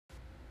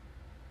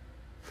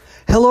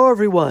Hello,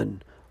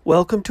 everyone.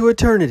 Welcome to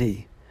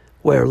Eternity,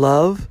 where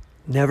love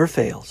never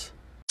fails.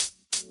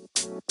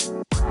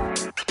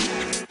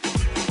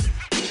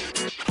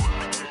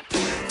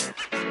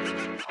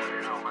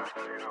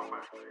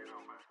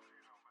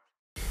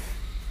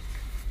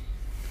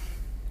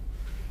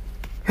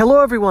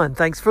 Hello, everyone.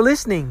 Thanks for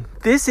listening.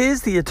 This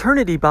is the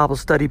Eternity Bible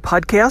Study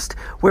Podcast,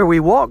 where we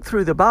walk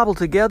through the Bible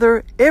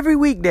together every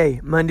weekday,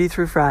 Monday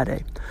through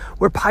Friday.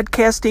 We're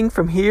podcasting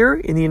from here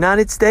in the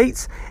United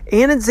States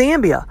and in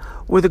Zambia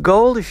with a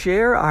goal to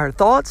share our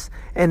thoughts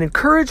and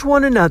encourage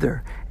one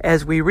another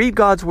as we read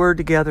God's Word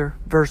together,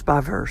 verse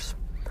by verse.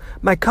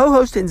 My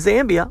co-host in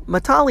Zambia,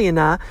 Matali, and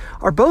I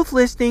are both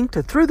listening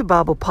to Through the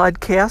Bible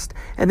podcast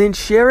and then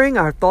sharing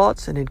our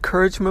thoughts and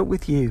encouragement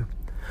with you.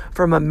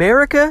 From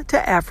America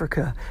to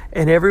Africa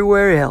and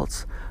everywhere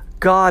else,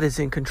 God is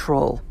in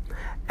control.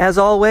 As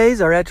always,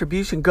 our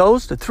attribution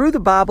goes to Through the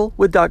Bible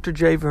with Dr.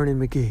 J. Vernon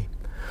McGee.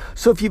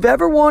 So if you've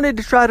ever wanted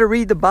to try to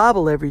read the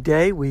Bible every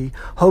day, we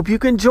hope you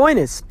can join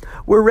us.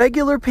 We're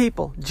regular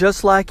people,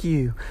 just like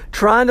you,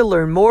 trying to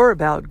learn more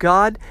about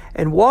God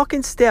and walk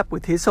in step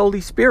with His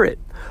Holy Spirit.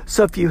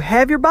 So if you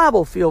have your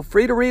Bible, feel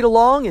free to read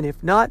along, and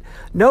if not,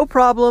 no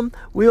problem.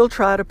 We'll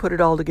try to put it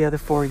all together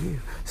for you.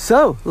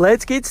 So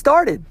let's get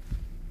started.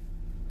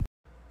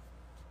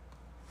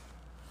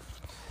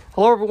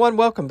 Hello, everyone.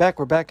 Welcome back.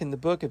 We're back in the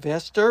book of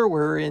Esther.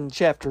 We're in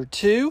chapter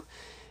 2.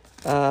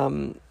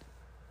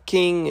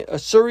 King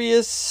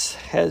Ahasuerus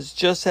has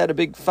just had a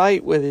big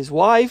fight with his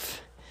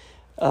wife,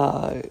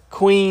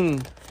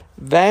 Queen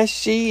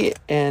Vashti.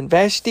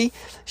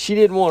 She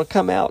didn't want to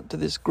come out to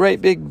this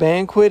great big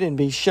banquet and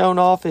be shown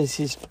off as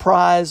his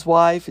prize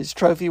wife, his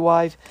trophy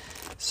wife.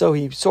 So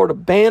he sort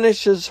of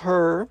banishes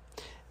her.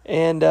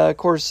 And, of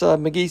course,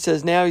 McGee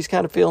says now he's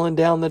kind of feeling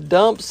down the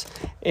dumps,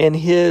 and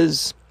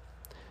his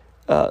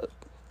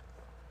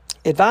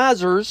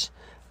advisors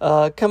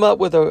come up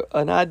with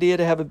an idea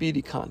to have a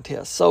beauty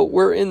contest. So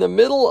we're in the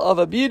middle of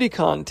a beauty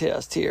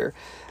contest here.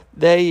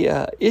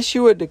 They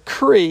issue a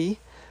decree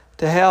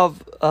to have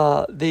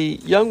the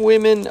young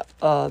women,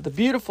 the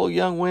beautiful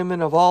young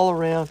women of all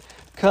around,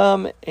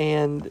 come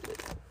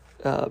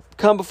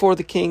before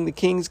the king. The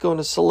king's going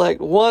to select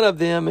one of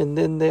them, and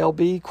then they'll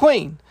be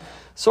queen.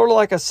 Sort of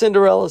like a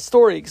Cinderella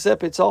story,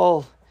 except it's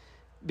all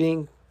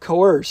being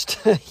coerced.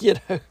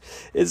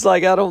 It's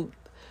like I don't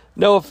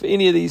know if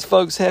any of these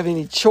folks have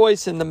any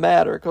choice in the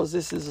matter, because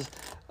this is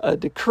a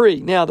decree.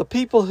 Now, the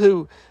people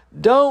who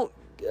don't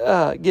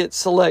get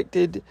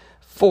selected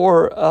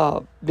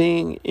for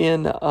being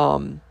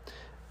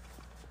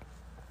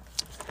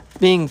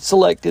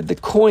selected the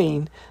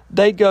queen,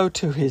 they go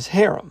to his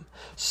harem.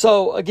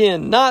 So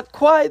again, not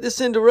quite the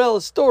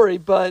Cinderella story,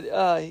 but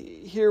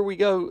here we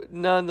go.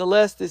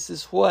 Nonetheless, this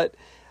is what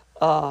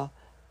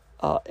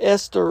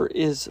Esther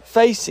is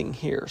facing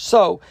here.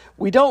 So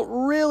we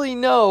don't really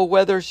know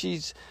whether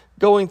she's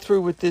going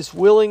through with this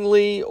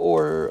willingly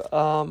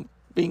or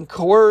being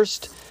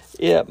coerced.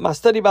 My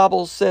study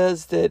Bible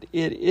says that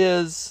it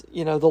is,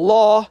 the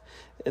law,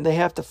 and they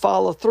have to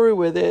follow through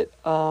with it.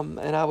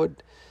 And I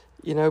would,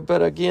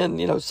 but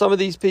again, some of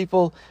these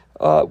people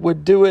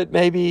would do it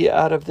maybe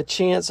out of the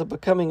chance of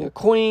becoming a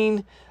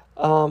queen,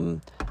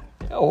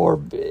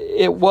 or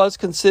it was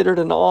considered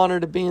an honor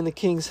to be in the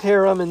king's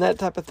harem and that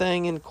type of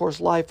thing. And, of course,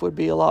 life would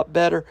be a lot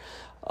better,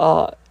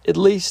 at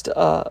least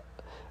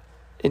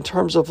in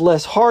terms of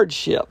less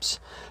hardships.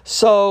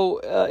 So,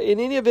 in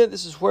any event,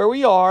 this is where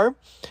we are.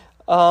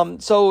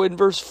 So, in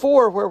verse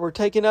 4, where we're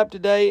taken up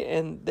today,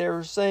 and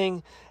they're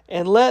saying,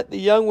 "And let the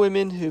young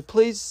women who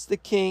please the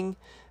king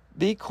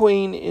be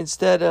queen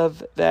instead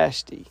of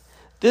Vashti."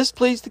 This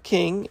pleased the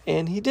king,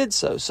 and he did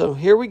so. So,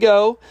 here we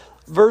go.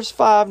 Verse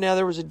 5, "Now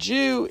there was a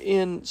Jew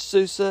in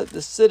Susa,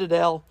 the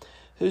citadel,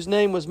 whose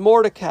name was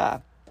Mordecai,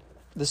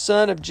 the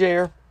son of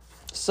Jair,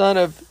 son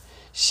of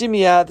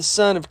Shimei, the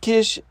son of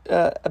Kish,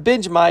 a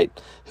Benjamite,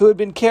 who had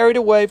been carried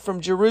away from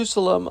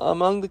Jerusalem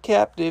among the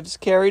captives,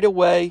 carried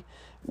away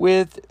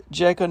with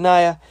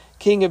Jeconiah,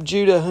 king of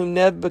Judah, whom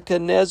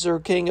Nebuchadnezzar,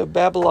 king of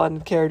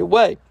Babylon, carried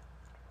away.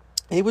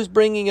 He was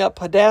bringing up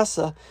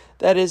Hadassah,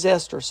 that is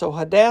Esther." So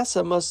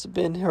Hadassah must have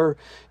been her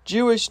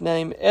Jewish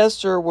name.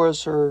 Esther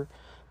was her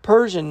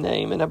Persian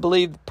name, and I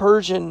believe the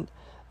Persian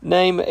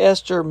name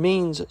Esther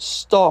means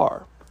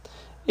star,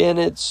 and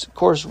it's, of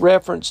course,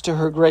 reference to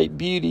her great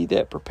beauty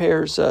that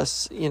prepares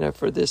us,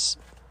 for this,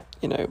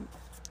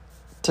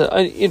 to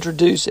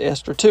introduce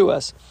Esther to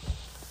us.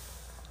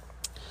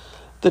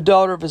 The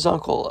daughter of his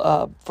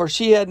uncle, for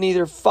she had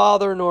neither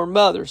father nor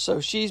mother, so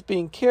she's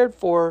being cared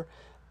for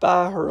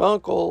by her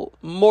uncle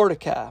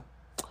Mordecai.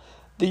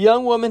 The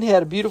young woman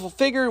had a beautiful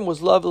figure and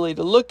was lovely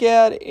to look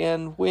at,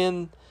 and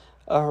when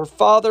her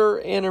father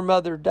and her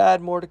mother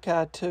died,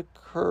 Mordecai took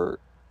her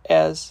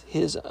as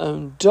his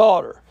own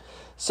daughter.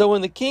 So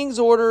when the king's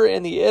order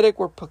and the edict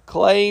were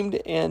proclaimed,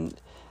 and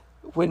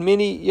when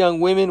many young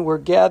women were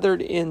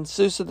gathered in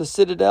Susa the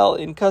citadel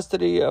in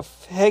custody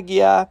of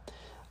Hegai,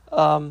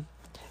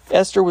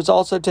 Esther was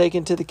also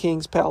taken to the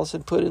king's palace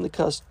and put in the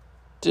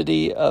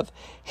custody of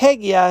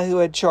Hegai, who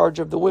had charge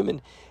of the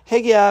women.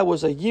 Haggai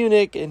was a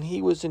eunuch, and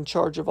he was in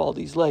charge of all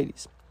these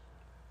ladies.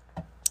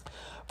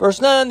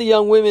 Verse 9, the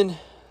young women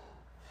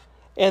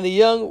and the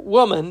young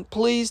woman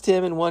pleased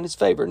him and won his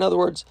favor. In other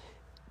words,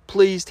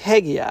 pleased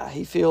Haggai.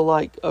 He feel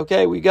like,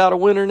 okay, we got a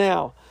winner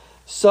now.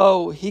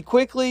 So he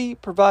quickly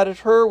provided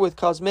her with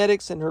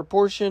cosmetics and her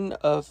portion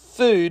of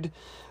food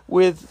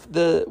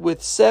with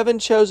 7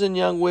 chosen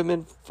young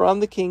women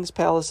from the king's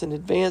palace, and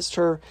advanced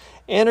her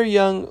and her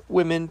young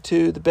women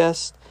to the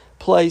best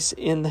place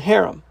in the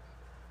harem.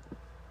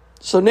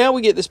 So now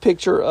we get this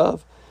picture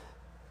of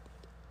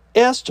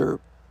Esther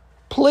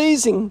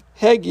pleasing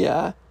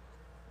Haggai,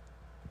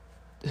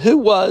 who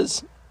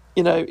was,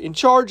 in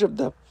charge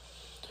of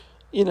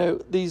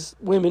these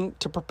women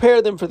to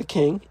prepare them for the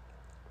king.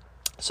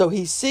 So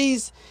he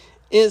sees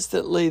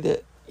instantly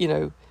that,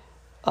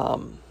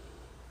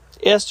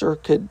 Esther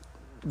could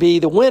be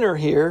the winner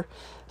here.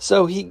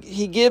 So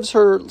he gives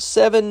her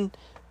 7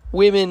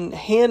 women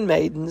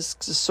handmaidens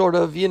to sort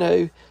of,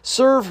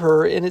 serve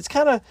her. And it's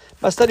kind of,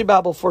 my study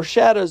Bible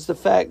foreshadows the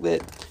fact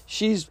that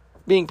she's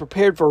being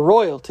prepared for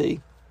royalty.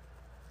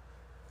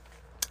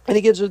 And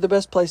he gives her the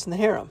best place in the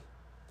harem.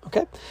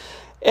 Okay.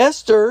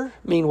 Esther,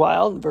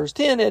 meanwhile, in verse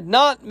 10, had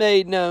not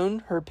made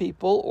known her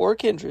people or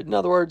kindred. In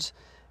other words,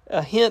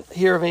 a hint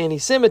here of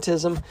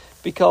anti-Semitism,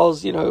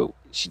 because,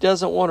 she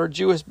doesn't want her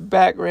Jewish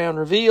background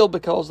revealed,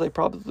 because they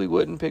probably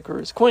wouldn't pick her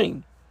as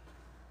queen.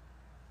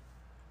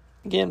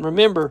 Again,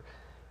 remember,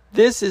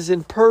 this is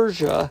in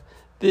Persia.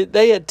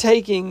 They had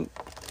taken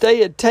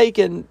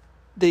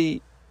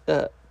the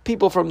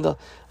people from the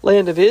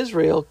land of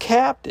Israel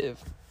captive,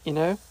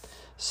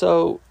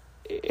 So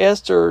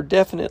Esther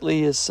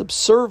definitely is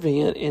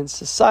subservient in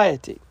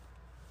society.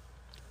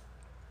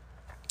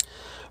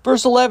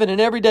 Verse 11,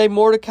 and every day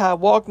Mordecai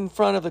walked in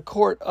front of the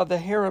court of the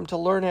harem to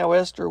learn how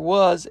Esther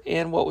was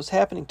and what was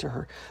happening to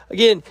her.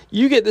 Again,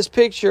 you get this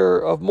picture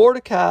of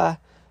Mordecai,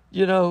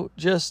 really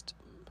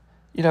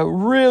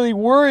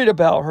worried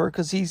about her,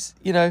 because he's,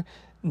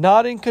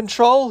 not in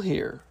control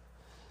here.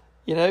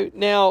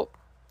 Now,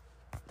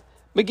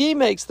 McGee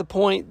makes the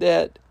point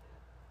that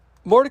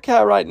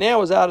Mordecai right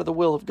now is out of the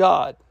will of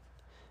God,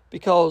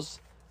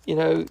 because,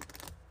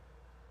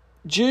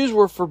 Jews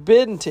were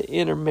forbidden to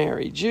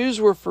intermarry. Jews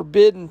were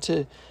forbidden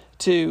to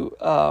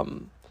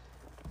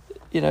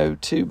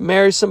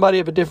marry somebody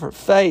of a different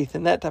faith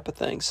and that type of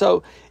thing.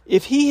 So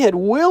if he had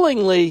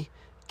willingly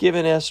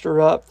given Esther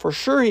up, for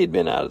sure he'd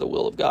been out of the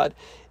will of God.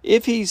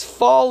 If he's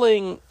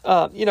falling,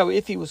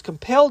 if he was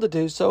compelled to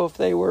do so, if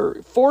they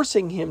were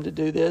forcing him to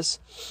do this,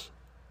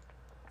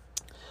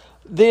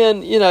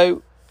 then,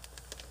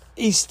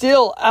 he's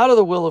still out of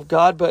the will of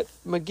God. But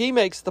McGee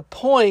makes the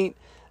point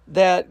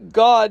that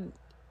God,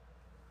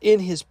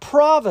 in his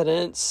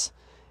providence,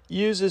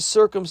 uses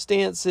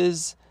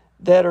circumstances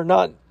that are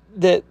not,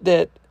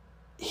 that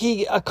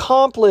he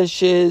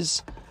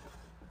accomplishes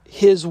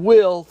his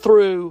will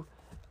through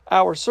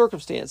our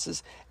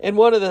circumstances. And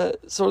one of the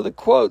sort of the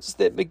quotes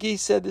that McGee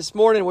said this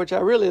morning, which I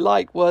really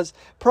liked, was,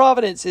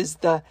 providence is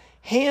the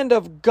hand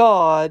of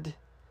God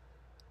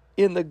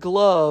in the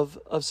glove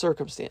of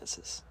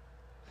circumstances.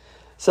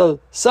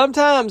 So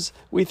sometimes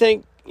we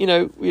think,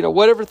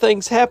 whatever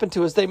things happen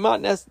to us, they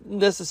might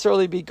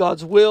necessarily be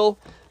God's will,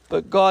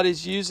 but God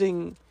is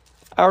using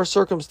our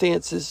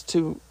circumstances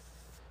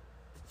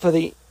for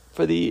the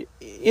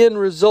end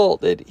result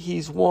that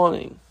He's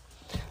wanting.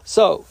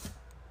 So,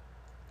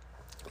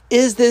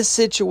 is this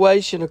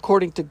situation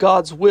according to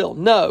God's will?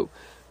 No,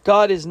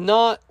 God is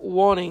not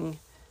wanting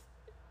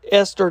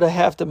Esther to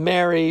have to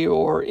marry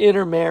or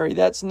intermarry.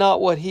 That's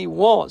not what He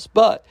wants,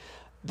 but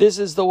this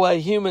is the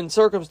way human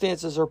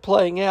circumstances are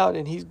playing out,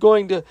 and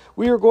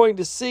we are going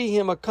to see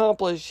Him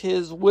accomplish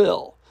His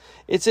will.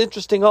 It's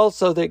interesting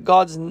also that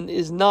God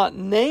is not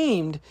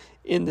named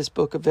in this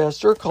book of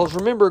Esther, because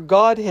remember,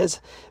 God has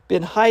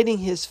been hiding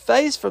His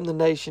face from the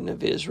nation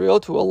of Israel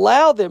to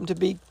allow them to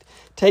be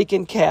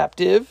taken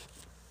captive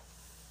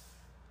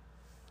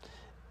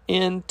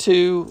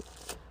into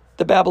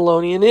the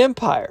Babylonian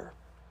Empire.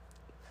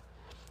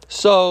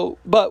 So,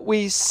 but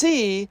we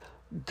see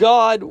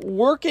God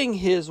working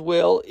His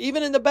will,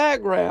 even in the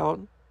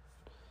background,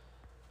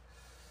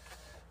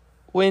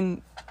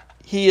 when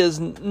He is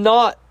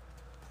not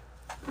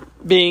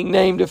being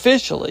named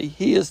officially.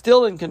 He is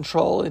still in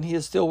control, and He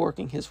is still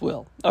working His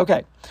will.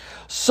 Okay,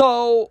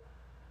 so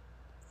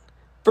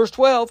verse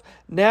 12,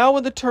 now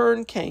when the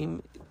turn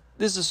came,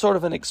 this is sort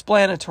of an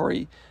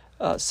explanatory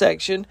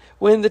section,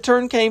 when the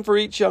turn came for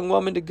each young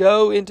woman to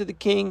go into the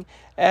king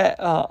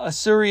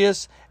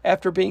Assyrius,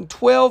 after being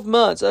 12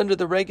 months under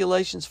the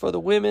regulations for the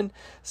women,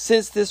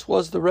 since this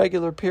was the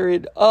regular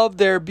period of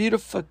their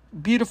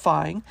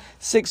beautifying,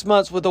 6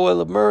 months with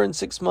oil of myrrh and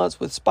 6 months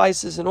with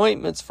spices and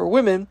ointments for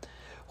women,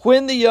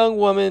 when the young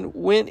woman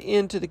went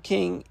into the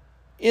king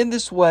in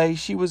this way,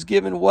 she was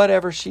given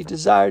whatever she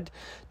desired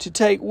to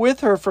take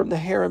with her from the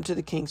harem to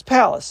the king's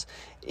palace.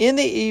 In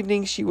the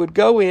evening she would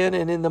go in,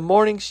 and in the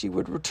morning she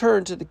would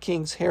return to the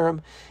king's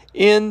harem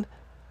in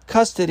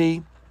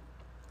custody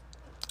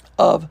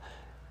of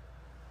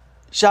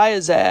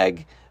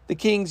Shiazag, the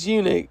king's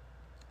eunuch,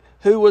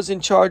 who was in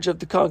charge of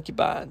the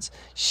concubines.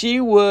 She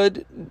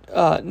would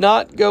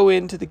not go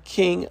into the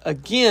king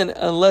again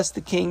unless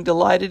the king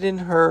delighted in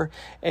her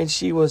and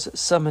she was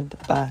summoned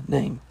by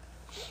name.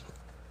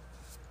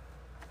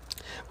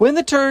 When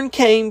the turn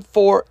came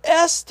for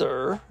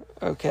Esther,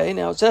 okay,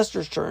 now it's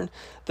Esther's turn,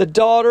 the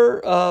daughter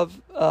of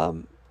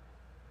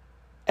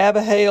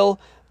Abihail,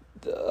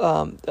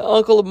 the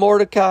uncle of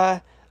Mordecai,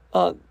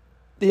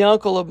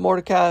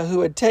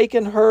 who had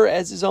taken her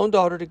as his own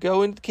daughter to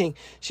go into the king.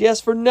 She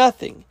asked for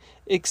nothing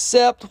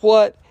except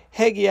what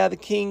Hegai, the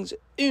king's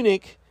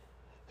eunuch,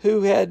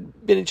 who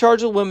had been in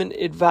charge of the women,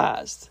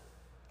 advised.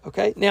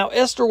 Okay, now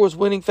Esther was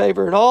winning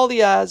favor in all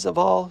the eyes of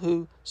all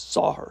who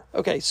saw her.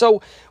 Okay,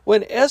 so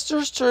when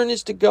Esther's turn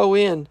is to go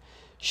in,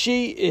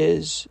 she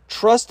is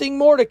trusting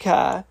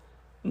Mordecai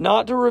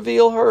not to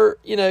reveal her,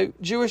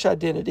 Jewish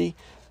identity.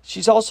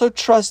 She's also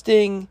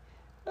trusting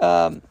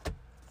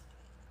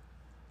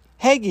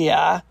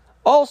Hegai,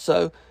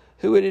 also,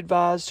 who had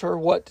advised her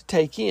what to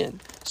take in.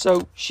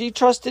 So she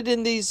trusted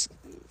in these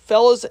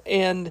fellows,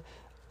 and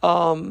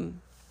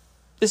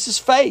this is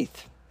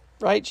faith,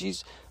 right?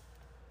 She's,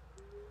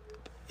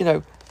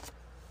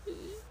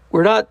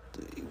 we're not,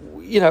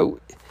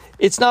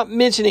 it's not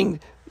mentioning,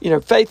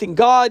 faith in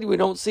God. We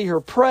don't see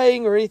her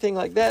praying or anything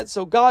like that.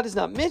 So God is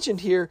not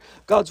mentioned here.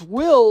 God's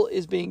will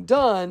is being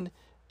done,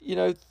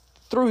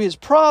 through his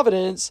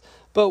providence,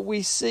 but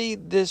we see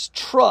this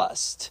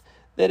trust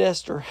that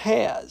Esther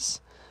has.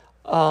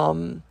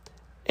 And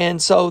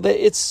so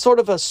it's sort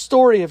of a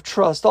story of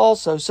trust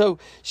also. So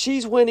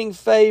she's winning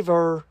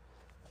favor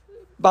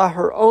by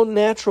her own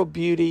natural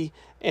beauty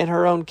and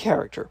her own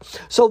character.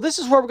 So this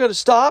is where we're going to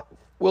stop.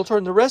 We'll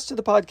turn the rest of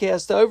the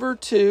podcast over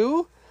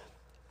to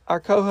our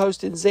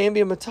co-host in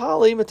Zambia,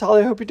 Matali.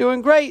 Matali, I hope you're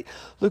doing great.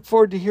 Look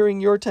forward to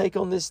hearing your take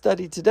on this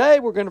study today.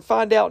 We're going to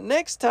find out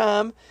next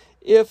time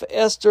if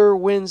Esther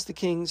wins the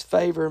king's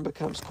favor and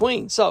becomes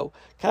queen. So,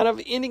 kind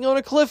of ending on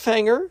a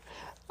cliffhanger.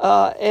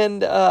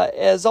 And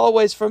as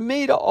always, from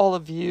me to all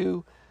of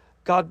you,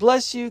 God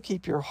bless you.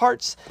 Keep your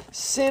hearts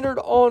centered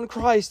on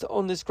Christ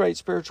on this great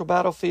spiritual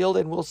battlefield.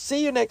 And we'll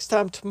see you next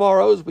time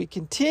tomorrow as we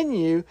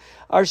continue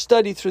our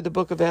study through the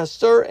book of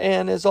Esther.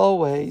 And as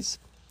always,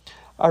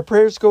 our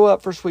prayers go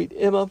up for sweet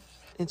Emma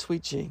and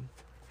sweet Jean.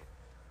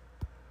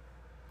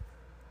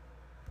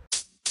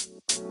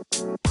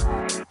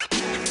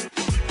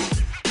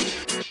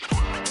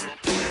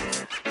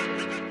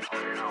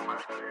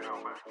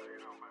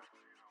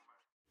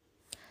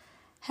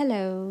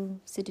 Hello,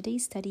 so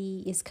today's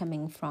study is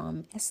coming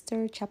from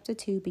Esther chapter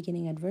 2,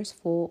 beginning at verse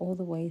 4 all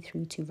the way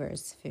through to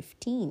verse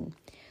 15.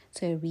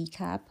 So a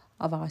recap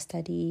of our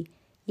study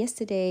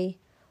yesterday,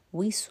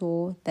 we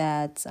saw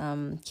that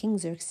King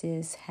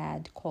Xerxes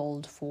had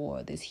called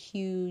for this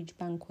huge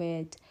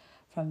banquet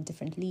from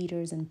different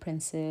leaders and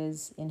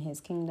princes in his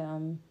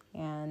kingdom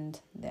and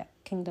the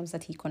kingdoms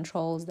that he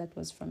controls, that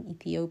was from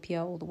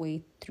Ethiopia all the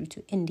way through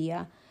to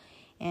India.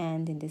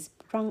 And in this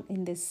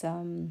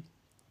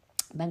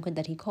banquet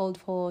that he called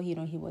for, he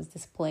was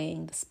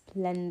displaying the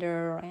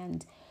splendor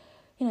and,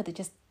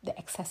 the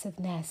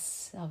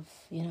excessiveness of,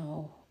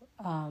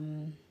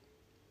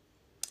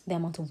 the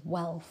amount of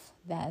wealth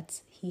that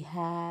he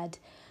had.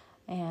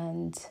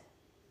 And,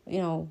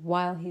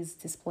 while he's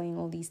displaying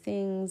all these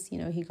things,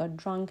 he got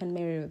drunk and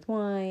merry with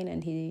wine,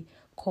 and he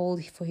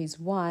called for his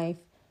wife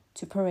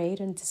to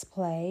parade and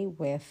display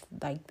with,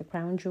 the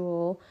crown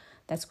jewel.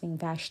 That's Queen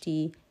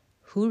Vashti,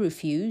 who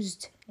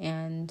refused.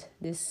 And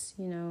this,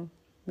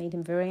 made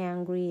him very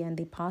angry, and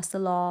they passed a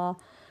law.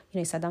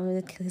 He sat down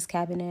with his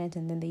cabinet,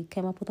 and then they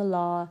came up with a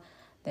law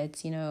that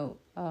the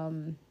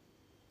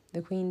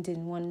queen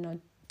didn't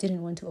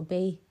want to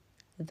obey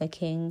the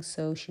king,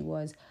 so she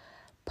was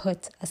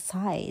put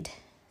aside.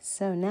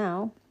 So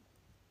now,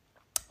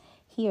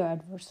 here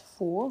at verse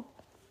 4,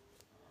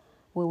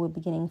 where we're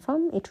beginning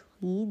from, it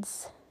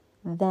reads,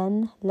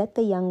 "Then let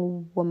the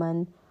young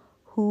woman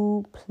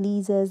who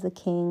pleases the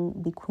king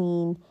be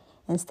queen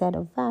instead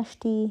of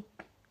Vashti.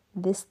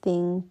 This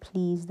thing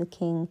pleased the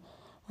king,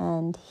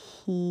 and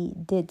he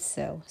did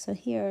so." So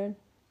here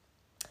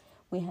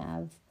we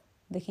have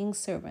the king's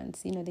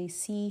servants. They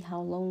see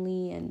how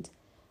lonely and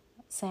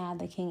sad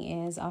the king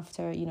is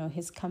after,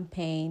 his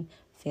campaign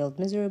failed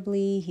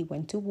miserably. He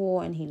went to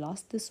war and he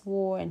lost this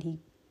war, and he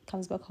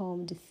comes back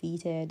home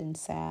defeated and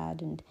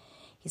sad, and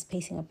he's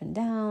pacing up and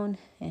down,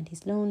 and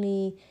he's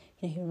lonely.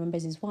 He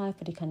remembers his wife,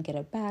 but he can't get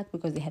her back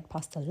because they had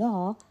passed a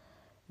law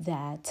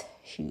that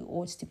she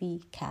ought to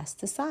be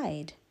cast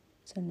aside.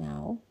 So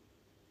now,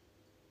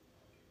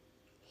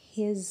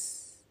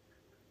 his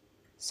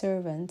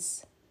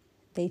servants,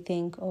 they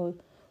think,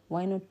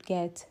 why not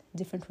get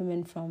different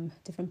women from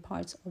different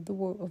parts of the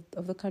world,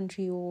 of the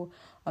country or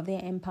of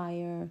their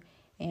empire,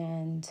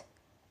 and,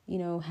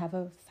 have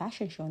a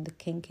fashion show, and the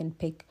king can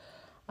pick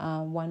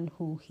one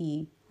who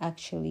he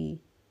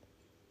actually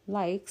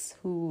likes,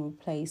 who will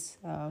replace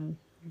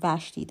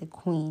Vashti, the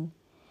queen.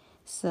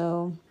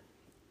 So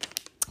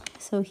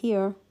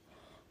here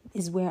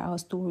is where our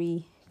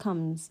story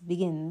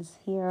begins.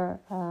 Here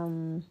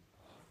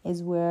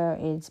is where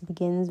it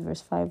begins.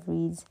 Verse 5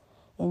 reads,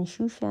 in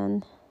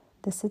Shushan,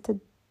 the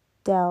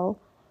citadel,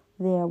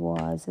 there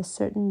was a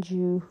certain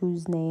Jew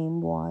whose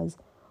name was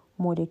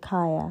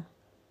Mordecai,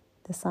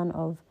 the son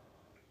of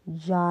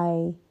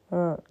Jair,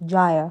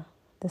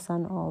 the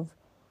son of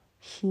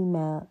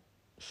Shimei,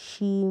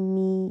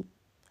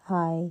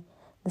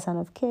 the son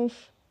of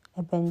Kish,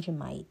 a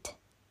Benjamite.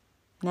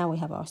 Now we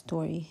have our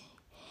story.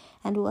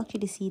 And we'll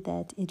actually see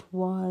that it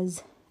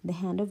was the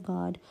hand of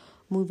God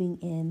moving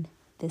in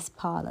this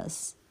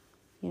palace.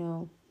 You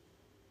know,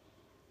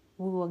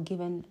 we were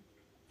given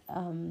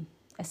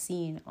a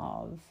scene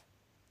of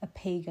a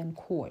pagan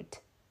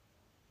court.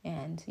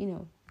 And,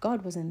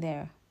 God wasn't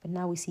there. But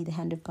now we see the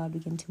hand of God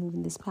begin to move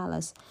in this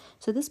palace.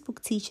 So this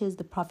book teaches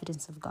the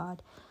providence of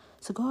God.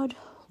 So God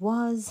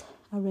was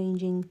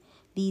arranging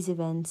these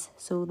events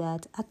so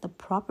that at the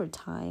proper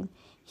time,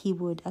 he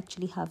would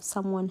actually have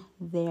someone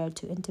there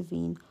to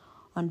intervene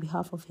on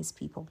behalf of his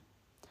people.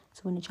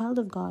 So when a child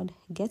of God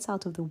gets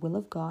out of the will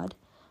of God,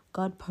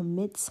 God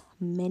permits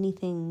many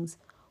things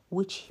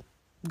which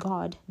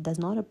God does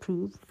not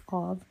approve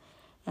of,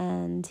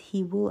 and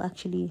he will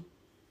actually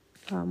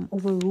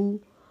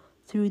overrule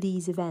through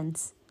these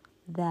events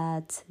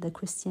that the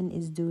Christian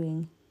is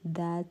doing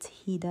that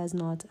he does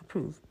not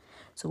approve.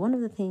 So one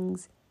of the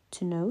things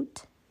to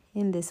note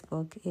in this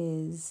book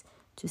is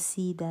to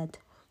see that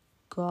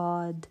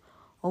God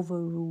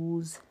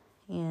overrules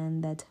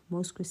and that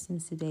most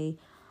Christians today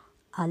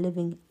are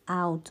living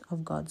out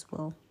of God's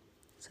will.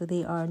 So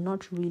they are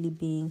not really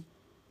being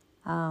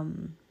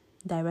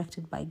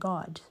directed by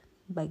God,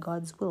 by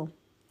God's will.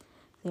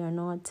 They are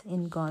not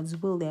in God's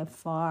will. They are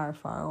far,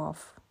 far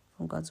off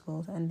from God's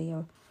will, and they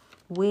are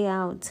way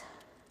out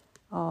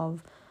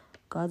of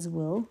God's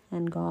will,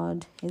 and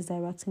God is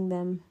directing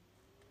them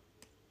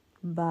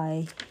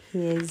by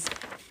his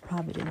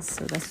providence.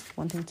 So that's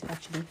one thing to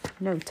actually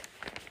note.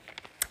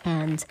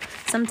 And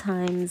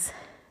sometimes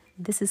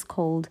this is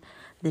called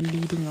the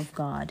leading of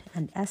God.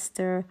 And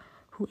Esther,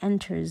 who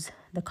enters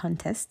the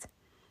contest,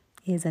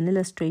 is an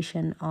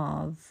illustration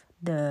of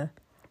the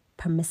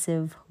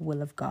permissive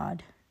will of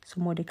God. So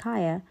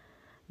Mordecai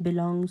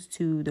belongs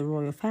to the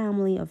royal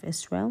family of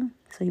Israel.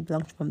 So he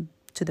belongs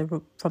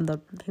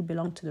he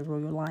belonged to the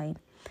royal line.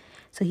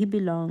 So he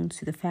belonged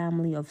to the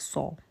family of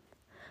Saul.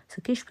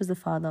 So Kish was the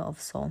father of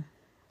Saul.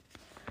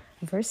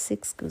 Verse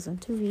 6 goes on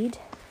to read,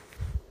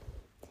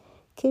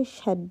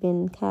 Kish had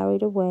been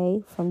carried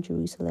away from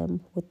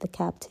Jerusalem with the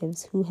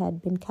captives who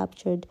had been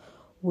captured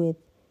with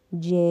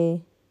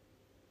Jeconiah,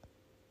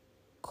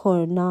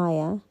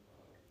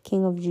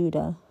 king of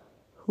Judah,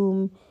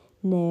 whom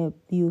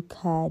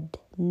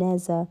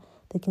Nebuchadnezzar,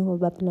 the king of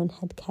Babylon,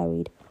 had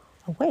carried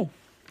away.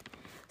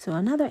 So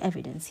another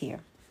evidence here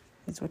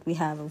is what we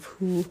have of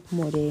who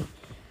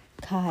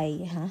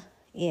Mordecai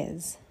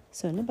is.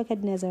 So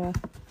Nebuchadnezzar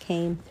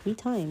came 3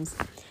 times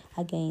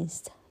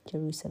against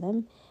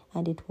Jerusalem,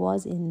 and it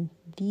was in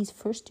these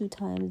first 2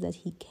 times that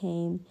he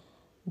came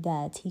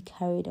that he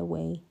carried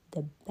away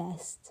the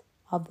best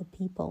of the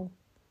people.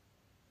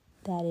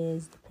 That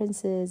is, the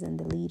princes and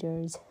the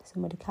leaders. So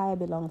Mordecai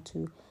belonged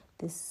to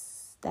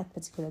that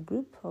particular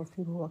group of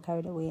people who were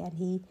carried away, and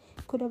he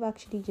could have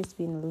actually just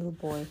been a little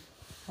boy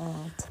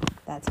at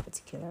that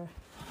particular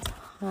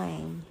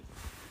time.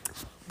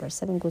 Verse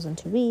 7 goes on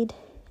to read,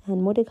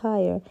 and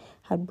Mordecai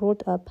had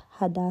brought up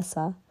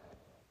Hadassah,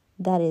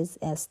 that is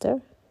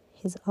Esther,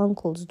 his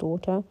uncle's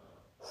daughter,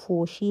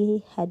 for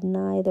she had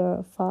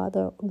neither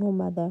father nor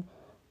mother.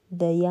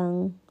 The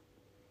young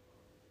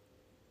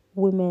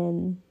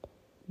woman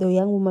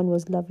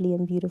was lovely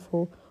and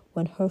beautiful.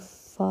 When her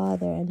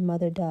father and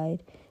mother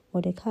died,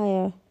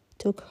 Mordecai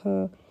took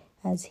her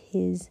as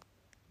his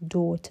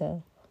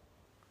daughter.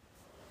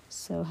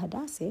 So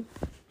Hadassah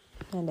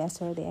and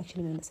Esther, they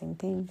actually mean the same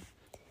thing.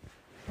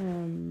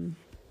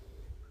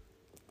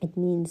 It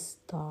means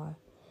star.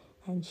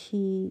 And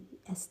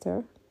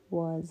Esther,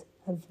 was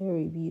a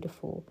very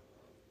beautiful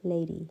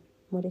lady.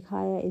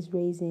 Mordecai is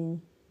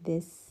raising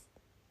this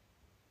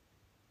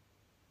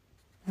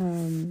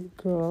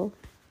girl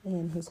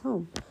in his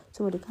home.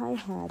 So Mordecai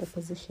had a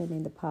position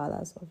in the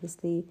palace,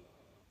 obviously,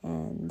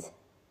 and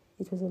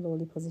it was a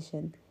lowly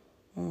position.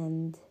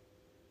 And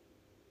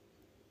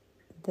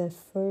the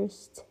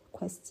first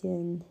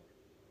question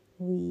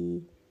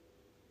we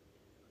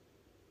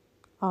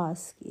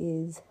ask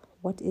is,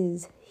 what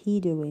is he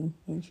doing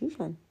in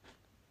Shushan?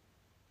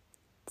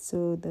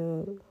 So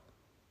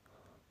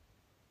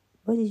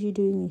what is he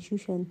doing in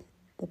Shushan,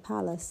 the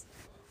palace,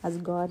 as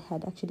God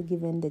had actually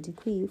given the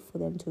decree for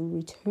them to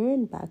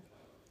return back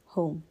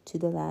home to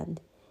the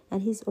land.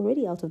 And he's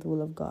already out of the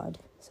will of God.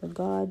 So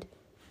God's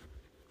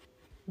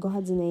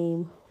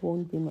name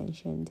won't be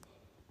mentioned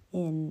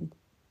in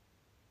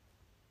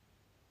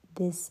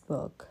this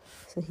book.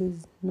 So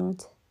he's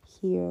not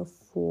here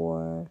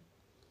for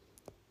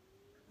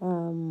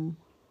to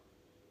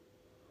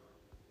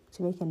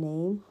make a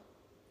name.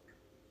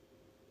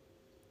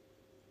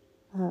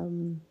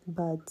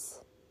 But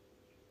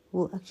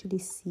we'll actually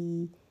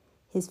see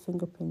his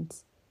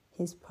fingerprints,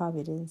 his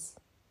providence.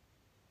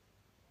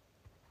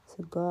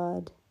 So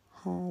God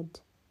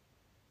had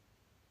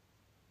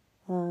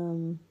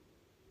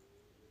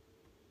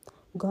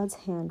God's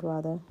hand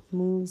rather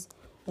moves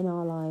in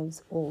our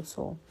lives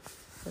also.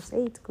 Verse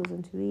 8 goes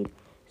on to read,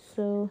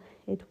 so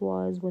it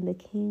was when the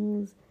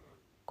king's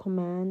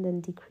command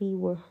and decree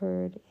were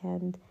heard,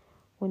 and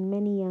when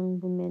many young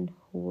women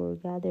who were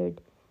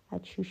gathered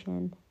at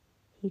Shushan,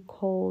 they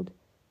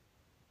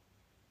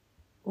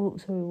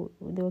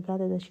were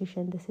gathered at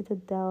Shushan, the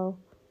citadel,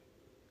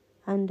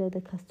 under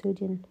the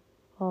custodian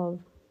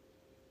of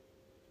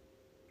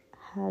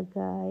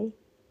Haggai,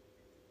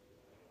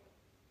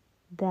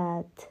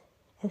 that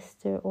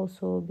Esther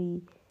also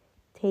be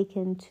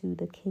taken to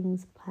the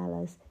king's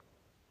palace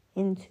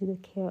into the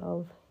care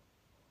of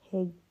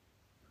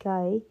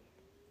Haggai,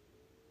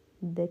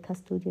 the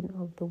custodian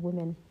of the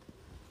women.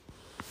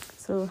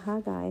 So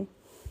Haggai,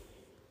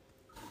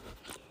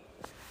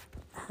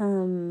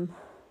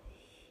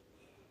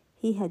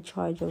 he had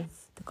charge of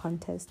the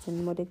contest,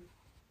 and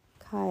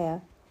Mordecai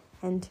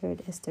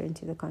entered Esther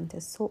into the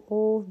contest. So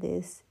all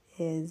this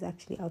is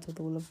actually out of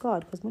the will of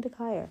God, because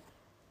Mordecai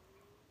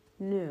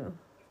knew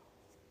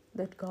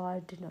that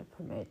God did not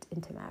permit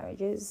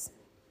intermarriages.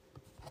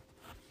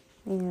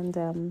 And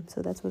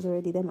so that was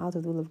already them out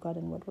of the will of God.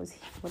 And what was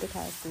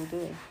Mordecai still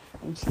doing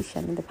in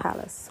Shushan in the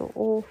palace? So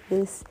all of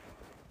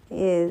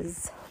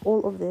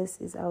this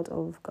is out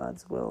of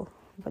God's will.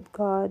 But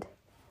God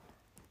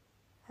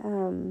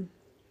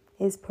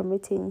is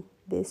permitting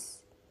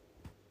this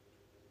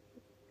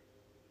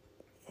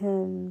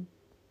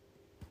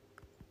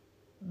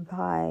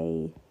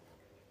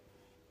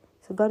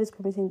God is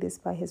permitting this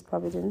by his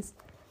providence,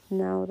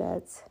 now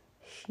that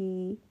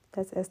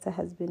Esther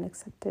has been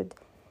accepted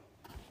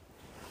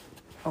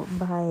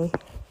by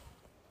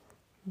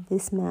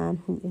this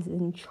man who is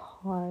in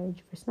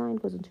charge. Verse 9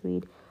 goes on to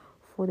read,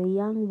 for the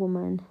young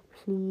woman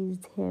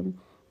pleased him,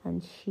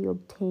 and she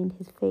obtained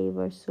his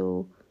favor.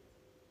 So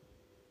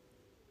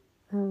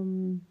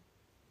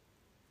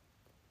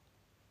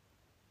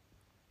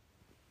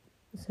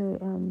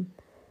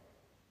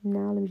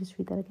now let me just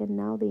read that again.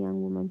 Now the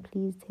young woman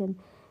pleased him,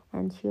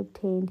 and she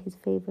obtained his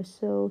favor.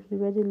 So he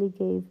readily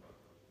gave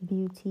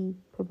beauty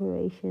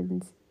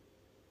preparations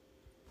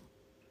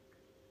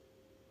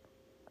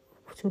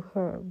to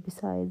her,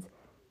 besides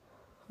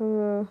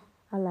her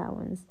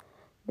allowance.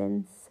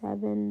 Then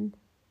seven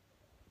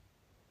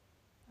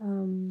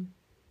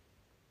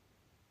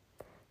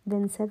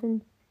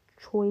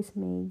choice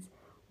maids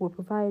were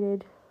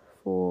provided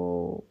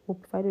for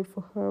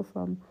her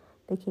from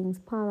the king's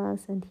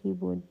palace, and he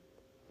moved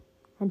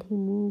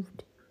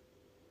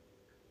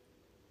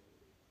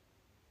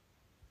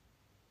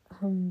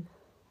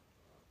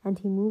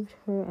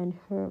her and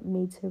her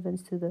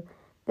maidservants to the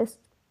best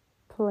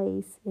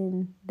place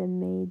in the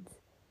maids'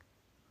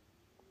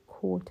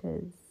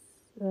 quarters.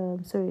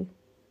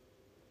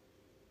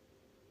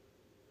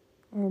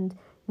 And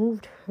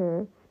moved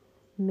her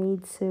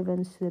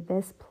maidservants to the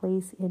best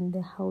place in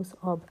the house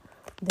of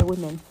the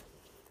women.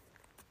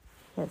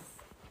 Yes.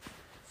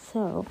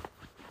 So,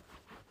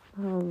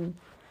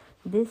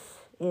 this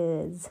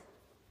is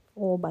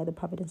all by the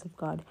providence of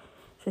God.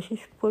 So she's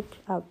put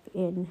up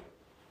in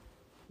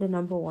the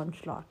number 1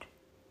 slot.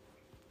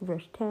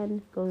 Verse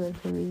 10 goes on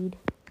to read,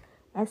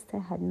 Esther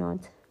had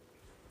not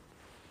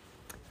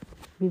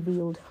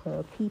revealed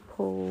her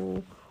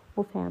people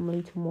or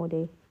family to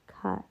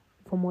Mordecai,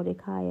 for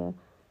Mordecai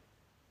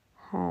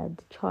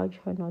had charged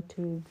her not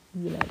to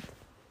reveal it.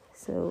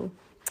 So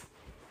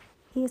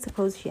he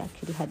supposed she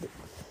actually had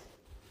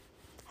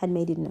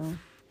made it known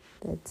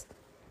that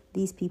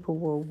these people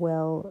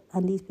were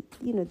and these,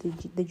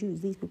 the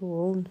Jews, these people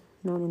were all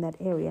known in that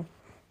area.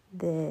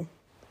 The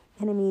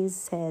enemies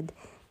said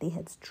they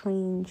had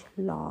strange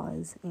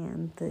laws,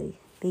 and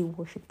they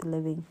worshipped the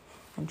living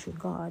and true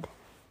God.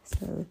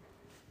 So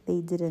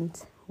they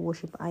didn't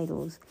worship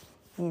idols.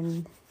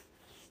 And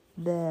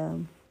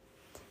the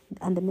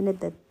minute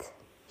that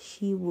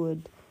she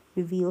would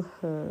reveal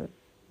her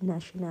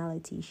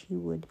nationality, she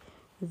would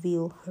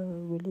reveal her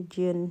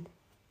religion,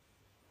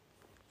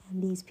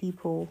 and these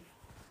people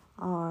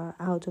are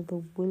out of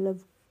the will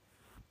of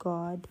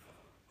God,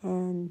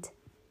 and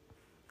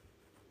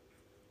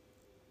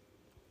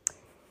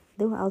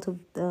they were out of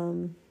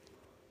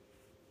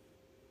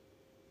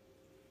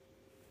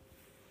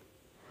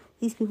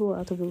these people were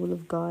out of the will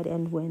of God.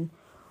 And when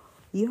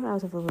you're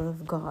out of the will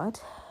of God,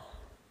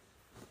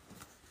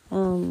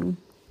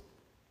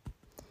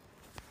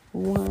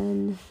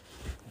 one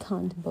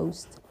can't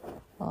boast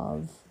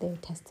of their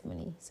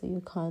testimony. So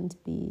you can't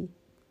be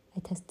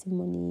a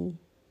testimony.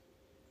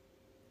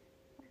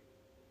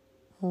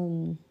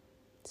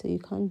 So you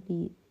can't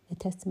be a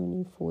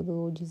testimony for the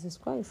Lord Jesus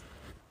Christ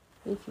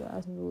if you're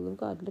out of the will of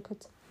God. Look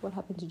at what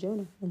happened to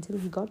Jonah until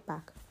he got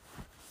back.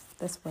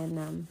 That's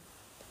when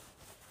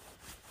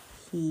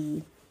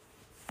he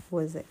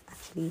was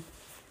actually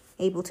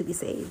able to be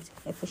saved.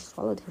 A fish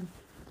swallowed him.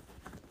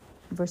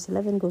 Verse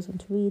 11 goes on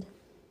to read,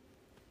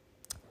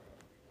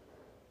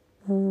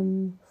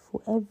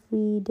 for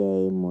every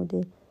day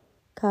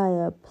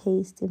Mordecai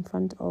paced in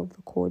front of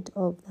the court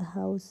of the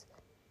house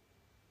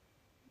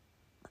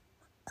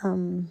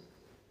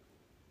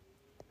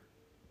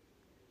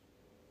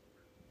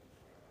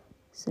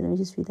So let me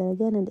just read that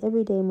again. And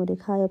every day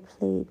Mordecai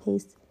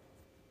paced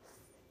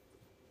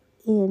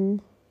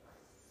in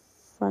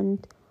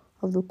front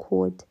of the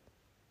court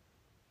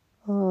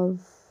of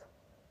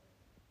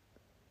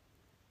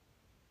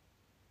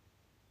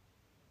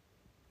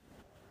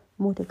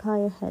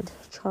Mordecai had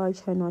charged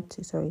her not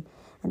to,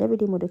 and every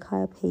day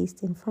Mordecai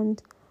paced in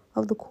front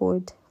of the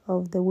court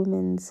of the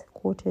women's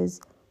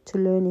quarters to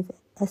learn if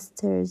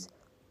Esther's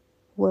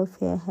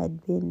welfare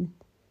had been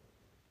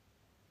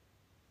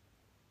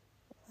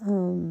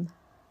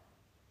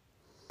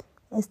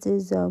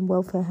Esther's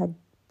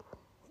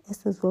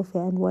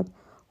welfare and what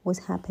was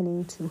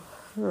happening to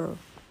her.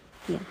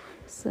 Yeah.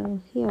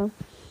 So here,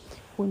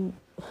 when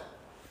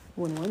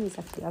one is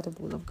actually out of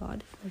the will of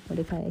God, like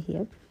Mordecai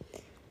here,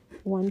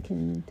 when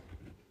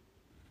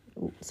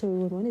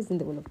one is in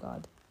the will of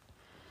God,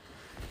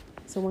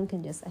 so one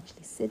can just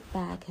actually sit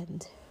back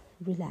and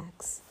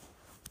relax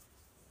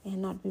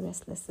and not be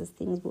restless, as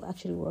things will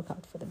actually work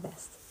out for the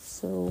best.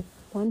 So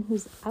one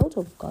who's out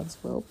of God's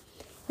will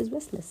is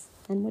restless,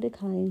 and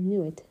Mordecai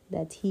knew it,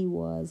 that he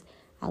was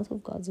out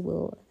of God's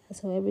will.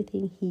 So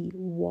everything he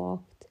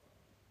walked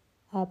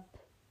up,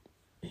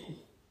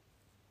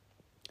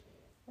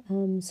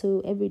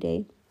 so every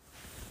day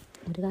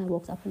Mordecai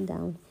walked up and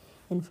down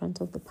in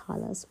front of the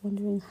palace,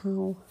 wondering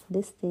how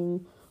this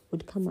thing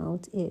would come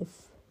out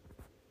if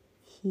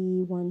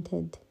he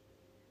wanted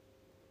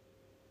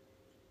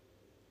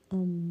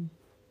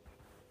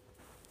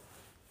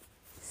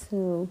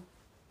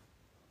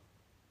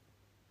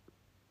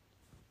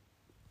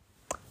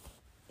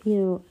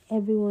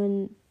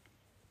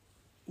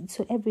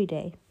so every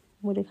day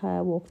Mordecai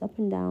walked up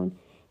and down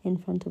in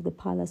front of the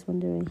palace,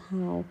 wondering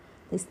how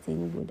this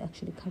thing would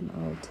actually come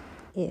out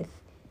if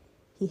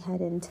he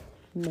hadn't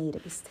made a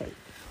mistake.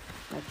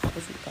 Like, how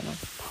was it gonna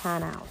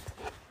pan out?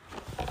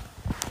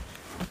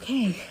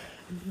 Okay,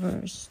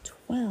 verse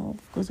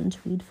 12 goes on to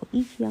read, for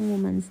each young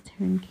woman's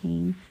turn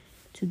came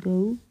to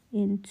go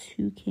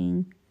into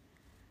King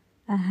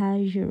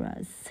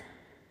Ahasuerus,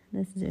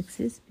 that's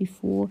Xerxes,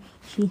 before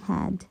she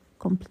had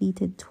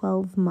completed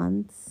 12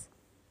 months,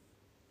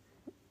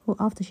 or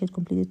after she had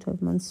completed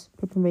 12 months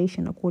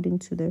preparation according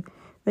to the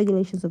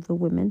regulations of the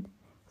women,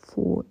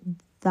 for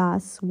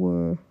thus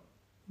were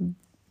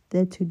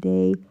the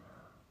today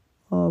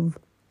of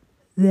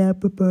their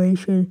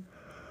preparation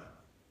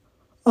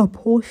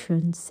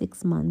apportioned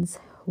 6 months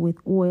with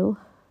oil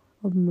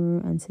of myrrh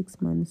and 6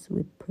 months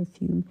with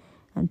perfume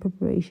and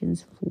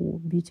preparations for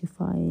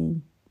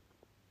beautifying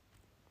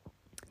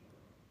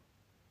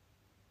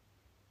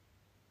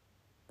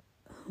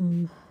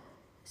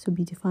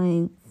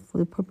for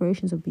the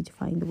preparations of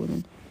beautifying the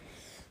women.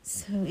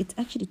 So it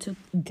actually took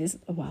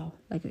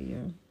like a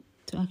year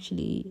to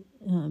actually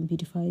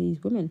beautify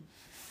these women.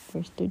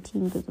 Verse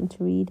 13 goes on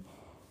to read,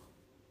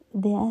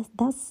 they are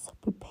thus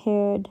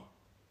prepared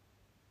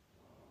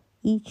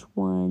each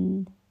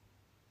young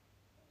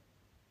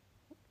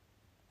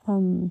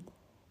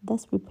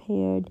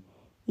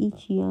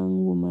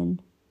woman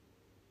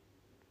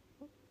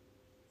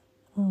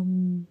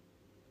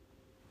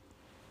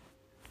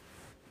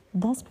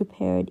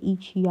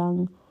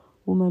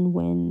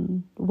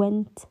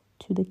went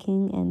to the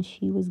king, and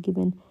she was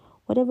given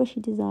whatever she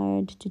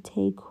desired to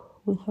take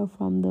with her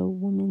from the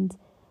women's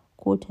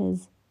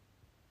quarters.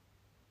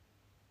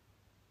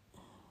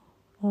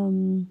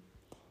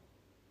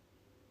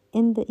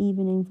 In the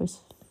evening,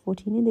 verse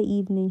 14, in the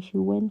evening she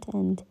went,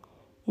 and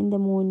in the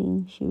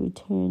morning she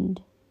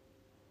returned.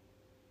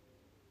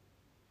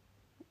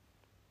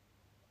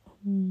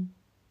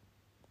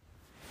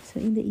 So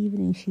in the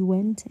evening she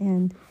went,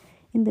 and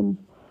in the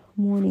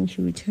morning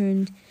she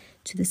returned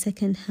to the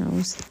second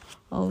house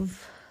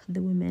of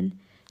the women,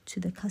 to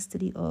the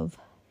custody of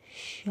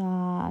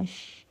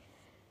Shashgaz,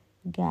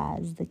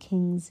 the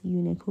king's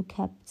eunuch, who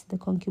kept the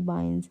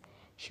concubines.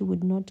 She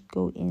would not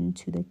go in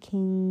to the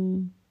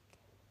king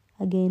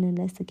again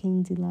unless the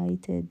king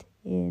delighted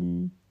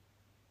in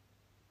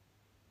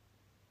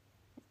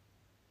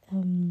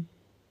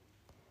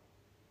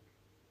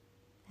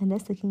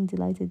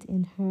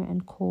her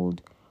and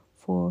called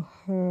for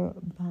her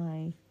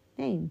by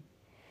name.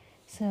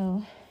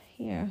 So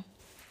here,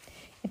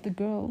 if the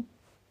girl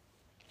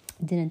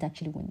didn't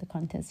actually win the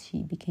contest,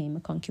 she became a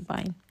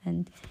concubine.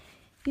 And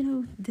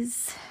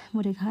this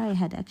Mordecai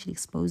had actually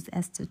exposed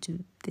Esther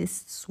to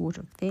this sort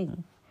of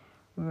thing.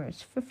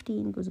 Verse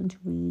 15 goes on to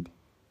read,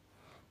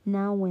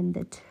 now when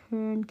the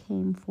turn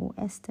came for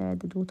Esther,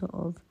 the daughter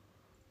of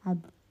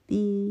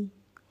Abihail,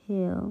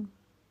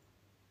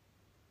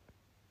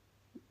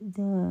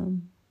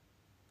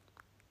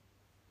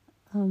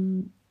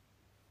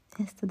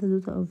 Esther, the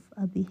daughter of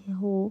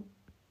Abihail,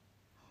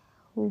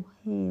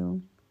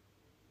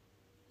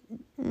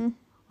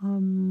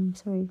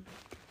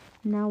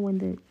 Now when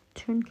the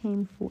turn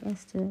came for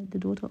Esther, the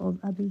daughter of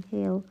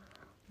Abihail,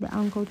 the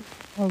uncle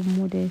of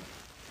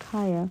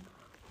Mordecai,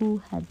 who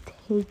had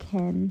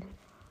taken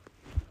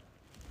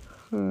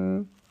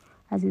her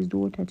as his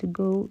daughter to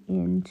go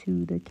in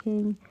to the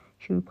king,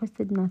 she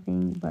requested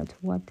nothing but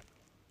what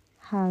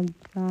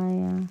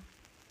Haggai,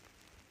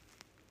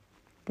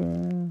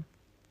 the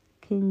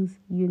king's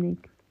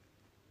eunuch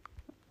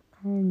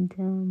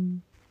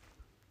and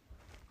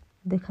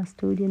the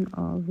custodian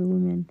of the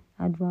women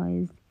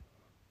advised,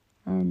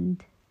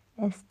 and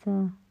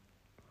Esther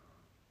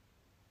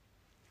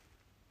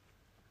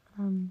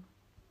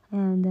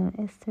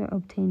Esther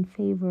obtained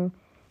favor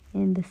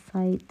in the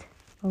sight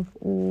of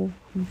all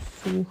who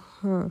saw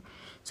her.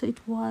 So it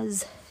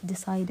was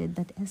decided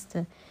that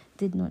Esther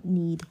did not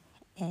need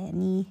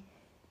any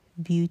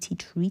beauty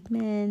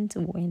treatment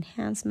or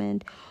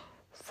enhancement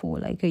for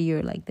like a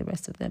year like the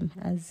rest of them,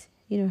 as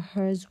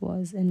hers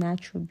was a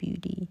natural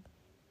beauty.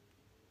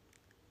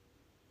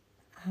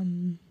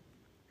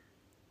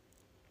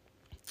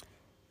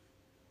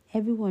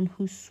 Everyone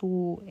who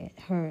saw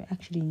her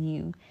actually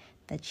knew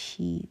that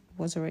she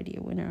was already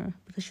a winner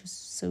because she was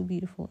so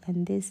beautiful.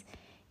 And this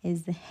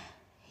is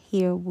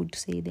here would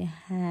say the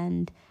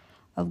hand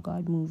of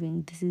God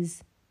moving. This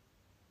is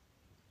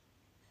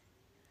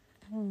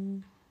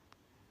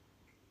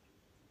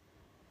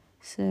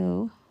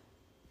so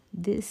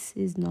this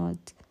is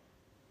not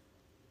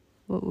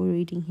what we're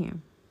reading here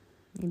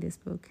in this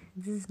book.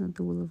 This is not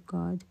the will of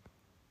God,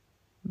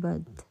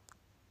 but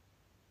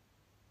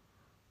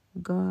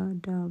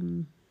God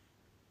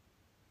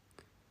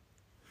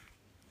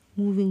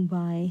moving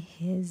by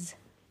his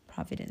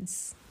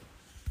providence.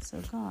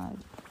 So God,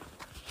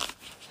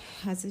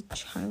 as a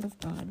child of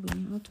God,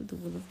 we know to the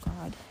will of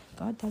God.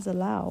 God does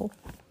allow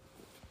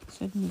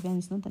certain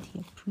events, not that he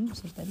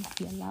approves of them,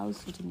 he allows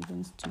certain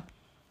events to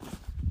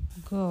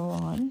go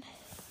on,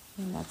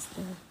 and that's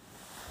the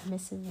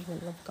permissive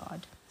will of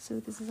God. So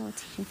this is our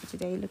teaching for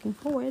today. Looking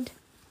forward,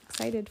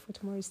 excited for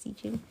tomorrow's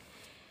teaching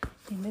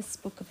in this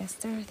book of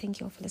Esther. Thank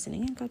you all for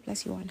listening, and God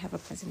bless you all, and have a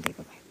pleasant day.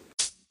 Bye-bye.